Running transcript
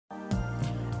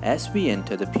As we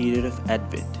enter the period of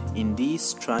Advent in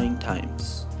these trying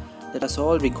times, let us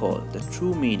all recall the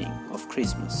true meaning of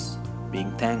Christmas,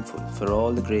 being thankful for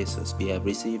all the graces we have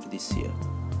received this year.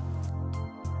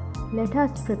 Let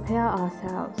us prepare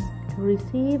ourselves to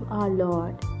receive our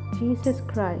Lord Jesus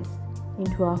Christ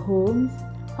into our homes,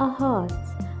 our hearts,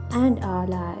 and our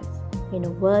lives in a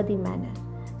worthy manner,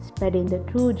 spreading the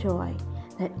true joy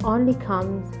that only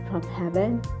comes from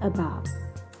heaven above.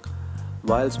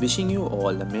 Whilst wishing you all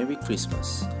a Merry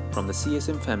Christmas from the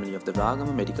CSM family of the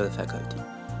Ragama Medical Faculty,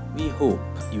 we hope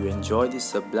you enjoy this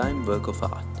sublime work of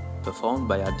art performed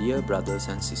by our dear brothers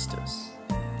and sisters.